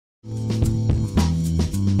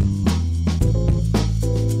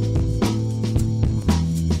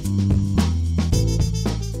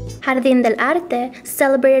Jardin del Arte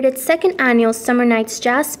celebrated its second annual Summer Nights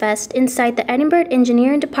Jazz Fest inside the Edinburg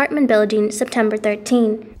Engineering Department building September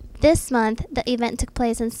 13. This month, the event took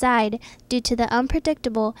place inside due to the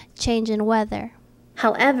unpredictable change in weather.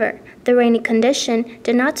 However, the rainy condition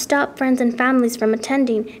did not stop friends and families from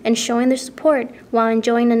attending and showing their support while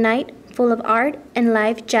enjoying a night full of art and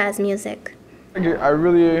live jazz music. I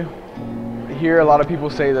really hear a lot of people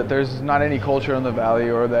say that there's not any culture in the valley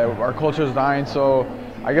or that our culture is dying, so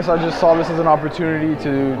I guess I just saw this as an opportunity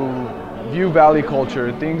to view valley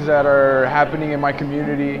culture, things that are happening in my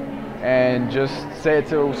community, and just say it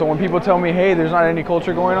so when people tell me, hey, there's not any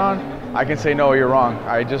culture going on, I can say, no, you're wrong.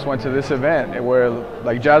 I just went to this event where,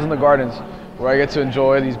 like Jazz in the Gardens, where I get to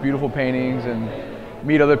enjoy these beautiful paintings and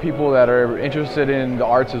meet other people that are interested in the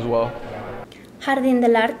arts as well. Jardin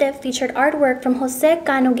del Arte featured artwork from Jose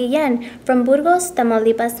Cano Guillen from Burgos,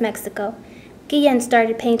 Tamaulipas, Mexico. Guillen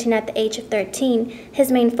started painting at the age of 13. His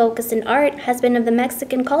main focus in art has been of the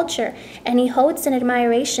Mexican culture, and he holds an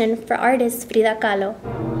admiration for artist Frida Kahlo.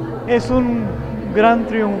 Es un gran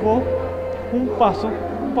triunfo, un paso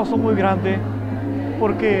muy grande,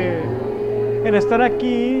 porque el estar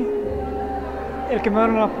aquí, el que me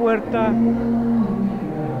abre la puerta,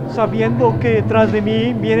 sabiendo que detrás de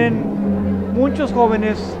mí vienen muchos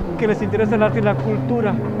jóvenes que les interesa el arte y la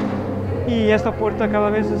cultura, y esta puerta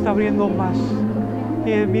cada vez se está abriendo más.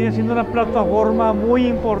 Viene siendo una plataforma muy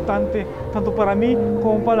importante, tanto para mí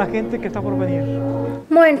como para la gente que está por venir.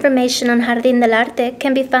 More information on Jardin del Arte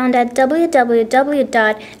can be found at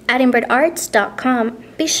www.edinburgharts.com.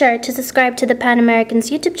 Be sure to subscribe to the Pan American's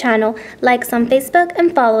YouTube channel, like us on Facebook,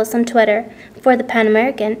 and follow us on Twitter. For the Pan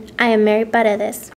American, I am Mary Paredes.